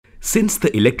Since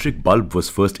the electric bulb was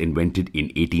first invented in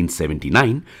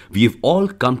 1879, we have all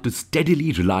come to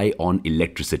steadily rely on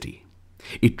electricity.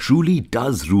 It truly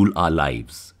does rule our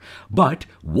lives. But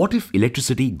what if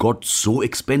electricity got so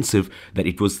expensive that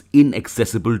it was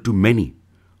inaccessible to many?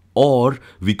 Or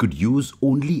we could use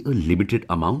only a limited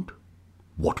amount?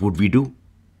 What would we do?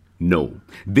 No,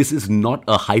 this is not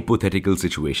a hypothetical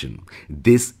situation.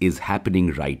 This is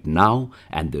happening right now,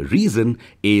 and the reason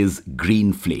is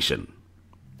greenflation.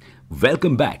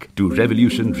 Welcome back to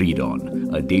Revolution Read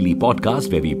On, a daily podcast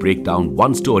where we break down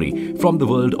one story from the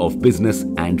world of business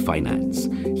and finance.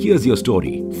 Here's your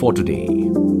story for today.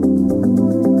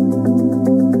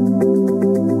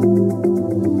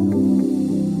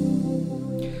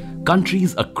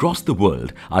 Countries across the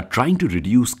world are trying to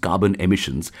reduce carbon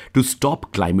emissions to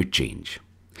stop climate change.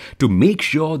 To make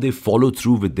sure they follow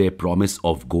through with their promise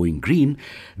of going green,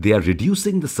 they are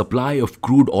reducing the supply of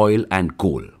crude oil and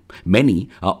coal. Many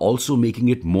are also making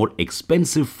it more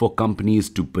expensive for companies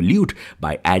to pollute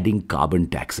by adding carbon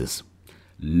taxes.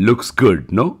 Looks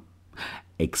good, no?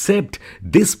 Except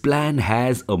this plan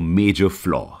has a major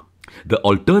flaw. The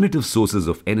alternative sources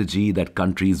of energy that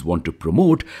countries want to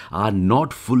promote are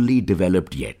not fully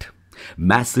developed yet.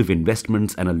 Massive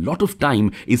investments and a lot of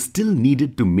time is still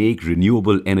needed to make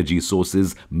renewable energy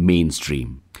sources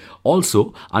mainstream.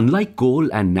 Also, unlike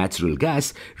coal and natural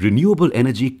gas, renewable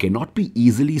energy cannot be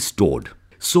easily stored.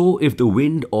 So, if the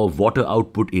wind or water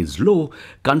output is low,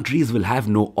 countries will have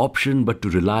no option but to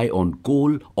rely on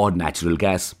coal or natural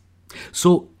gas.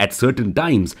 So, at certain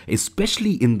times,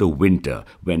 especially in the winter,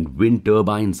 when wind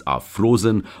turbines are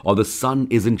frozen or the sun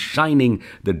isn't shining,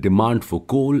 the demand for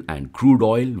coal and crude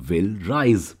oil will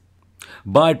rise.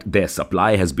 But their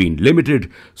supply has been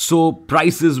limited, so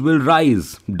prices will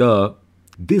rise. Duh.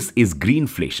 This is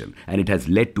greenflation, and it has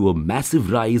led to a massive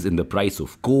rise in the price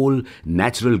of coal,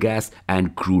 natural gas,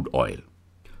 and crude oil.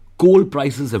 Coal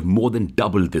prices have more than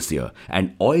doubled this year,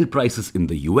 and oil prices in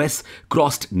the US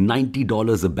crossed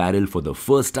 $90 a barrel for the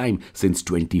first time since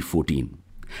 2014.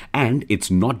 And it's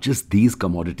not just these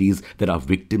commodities that are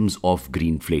victims of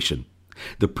greenflation.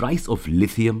 The price of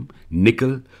lithium,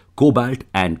 nickel, cobalt,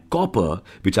 and copper,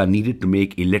 which are needed to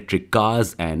make electric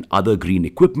cars and other green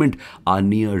equipment, are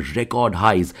near record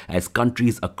highs as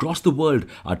countries across the world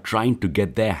are trying to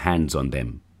get their hands on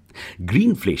them.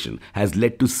 Greenflation has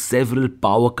led to several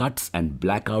power cuts and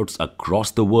blackouts across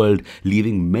the world,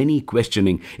 leaving many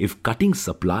questioning if cutting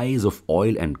supplies of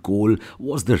oil and coal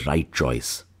was the right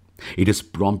choice. It has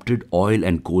prompted oil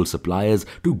and coal suppliers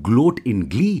to gloat in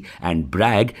glee and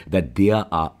brag that they are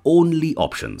our only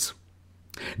options.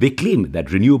 They claim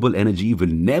that renewable energy will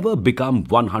never become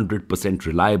 100%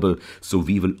 reliable, so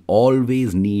we will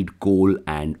always need coal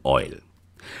and oil.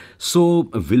 So,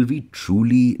 will we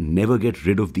truly never get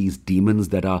rid of these demons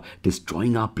that are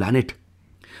destroying our planet?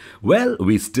 Well,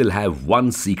 we still have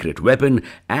one secret weapon,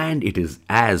 and it is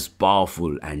as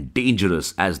powerful and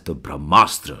dangerous as the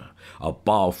Brahmastra, a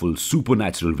powerful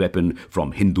supernatural weapon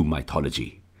from Hindu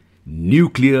mythology: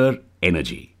 nuclear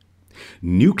energy.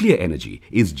 Nuclear energy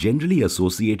is generally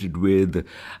associated with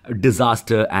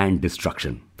disaster and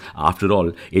destruction. After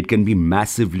all, it can be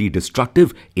massively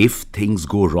destructive if things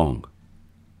go wrong.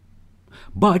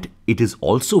 But it is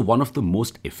also one of the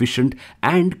most efficient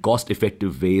and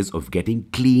cost-effective ways of getting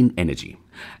clean energy.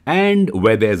 And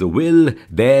where there's a will,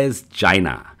 there's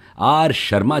China, our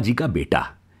Sharma ji ka beta.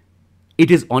 It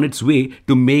is on its way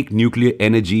to make nuclear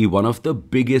energy one of the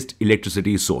biggest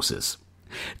electricity sources.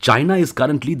 China is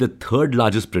currently the third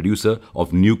largest producer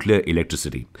of nuclear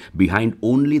electricity, behind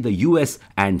only the US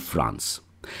and France.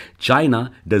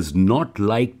 China does not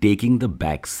like taking the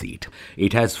back seat.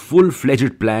 It has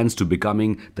full-fledged plans to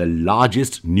becoming the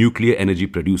largest nuclear energy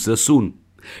producer soon.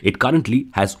 It currently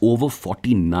has over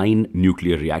 49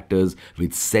 nuclear reactors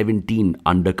with 17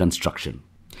 under construction.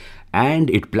 And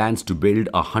it plans to build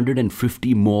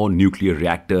 150 more nuclear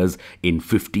reactors in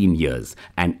 15 years,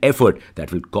 an effort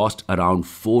that will cost around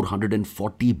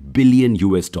 440 billion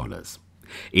US dollars.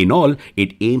 In all,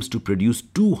 it aims to produce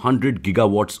 200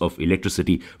 gigawatts of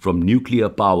electricity from nuclear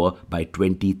power by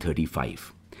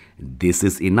 2035. This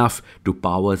is enough to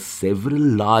power several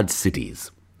large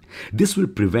cities. This will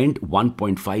prevent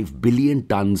 1.5 billion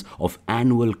tons of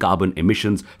annual carbon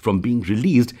emissions from being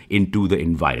released into the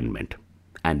environment.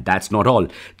 And that's not all.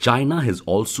 China has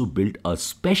also built a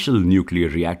special nuclear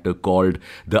reactor called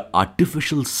the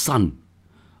Artificial Sun.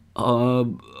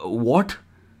 What?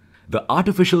 The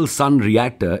Artificial Sun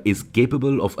reactor is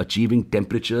capable of achieving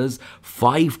temperatures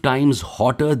 5 times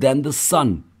hotter than the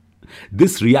sun.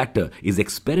 This reactor is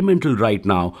experimental right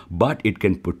now, but it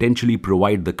can potentially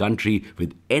provide the country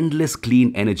with endless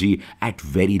clean energy at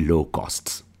very low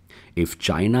costs. If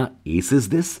China aces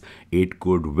this, it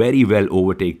could very well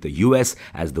overtake the US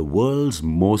as the world's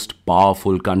most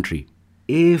powerful country.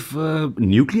 If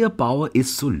nuclear power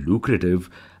is so lucrative,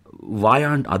 why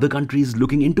aren't other countries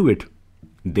looking into it?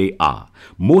 They are.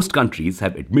 Most countries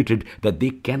have admitted that they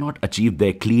cannot achieve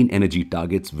their clean energy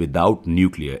targets without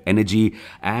nuclear energy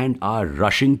and are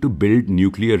rushing to build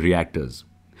nuclear reactors.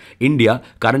 India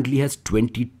currently has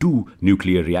 22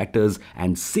 nuclear reactors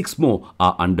and 6 more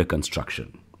are under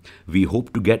construction. We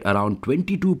hope to get around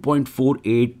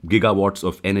 22.48 gigawatts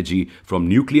of energy from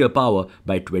nuclear power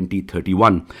by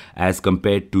 2031 as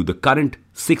compared to the current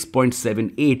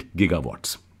 6.78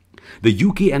 gigawatts. The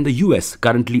UK and the US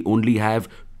currently only have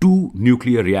 2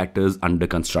 nuclear reactors under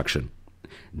construction.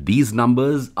 These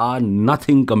numbers are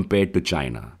nothing compared to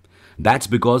China. That's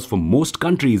because for most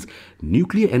countries,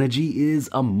 nuclear energy is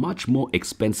a much more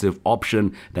expensive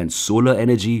option than solar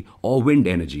energy or wind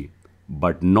energy,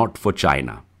 but not for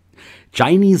China.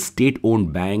 Chinese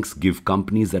state-owned banks give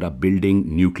companies that are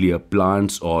building nuclear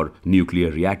plants or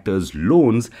nuclear reactors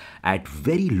loans at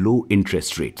very low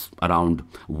interest rates, around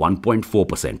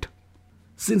 1.4%.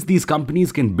 Since these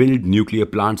companies can build nuclear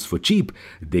plants for cheap,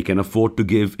 they can afford to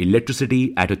give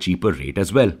electricity at a cheaper rate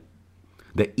as well.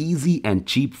 The easy and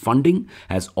cheap funding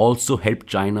has also helped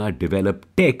China develop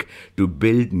tech to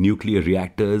build nuclear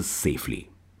reactors safely.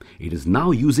 It is now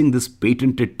using this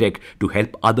patented tech to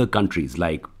help other countries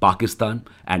like Pakistan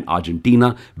and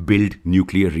Argentina build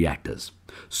nuclear reactors.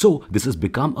 So this has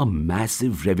become a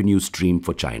massive revenue stream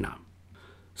for China.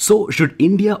 So should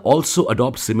India also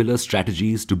adopt similar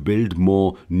strategies to build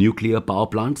more nuclear power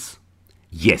plants?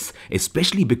 Yes,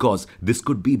 especially because this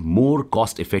could be more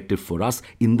cost effective for us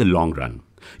in the long run.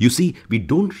 You see, we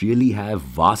don't really have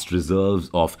vast reserves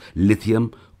of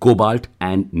lithium, cobalt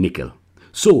and nickel.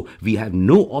 So we have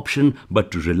no option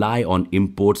but to rely on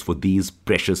imports for these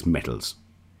precious metals.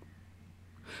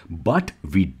 But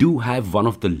we do have one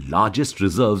of the largest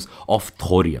reserves of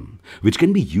thorium, which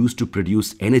can be used to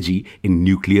produce energy in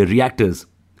nuclear reactors.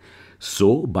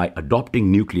 So by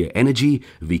adopting nuclear energy,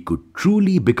 we could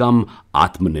truly become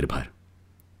Atmanirbhar.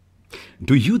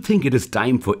 Do you think it is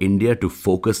time for India to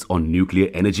focus on nuclear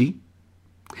energy?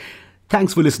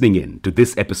 Thanks for listening in to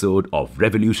this episode of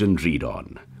Revolution Read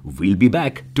On. We'll be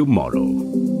back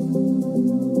tomorrow.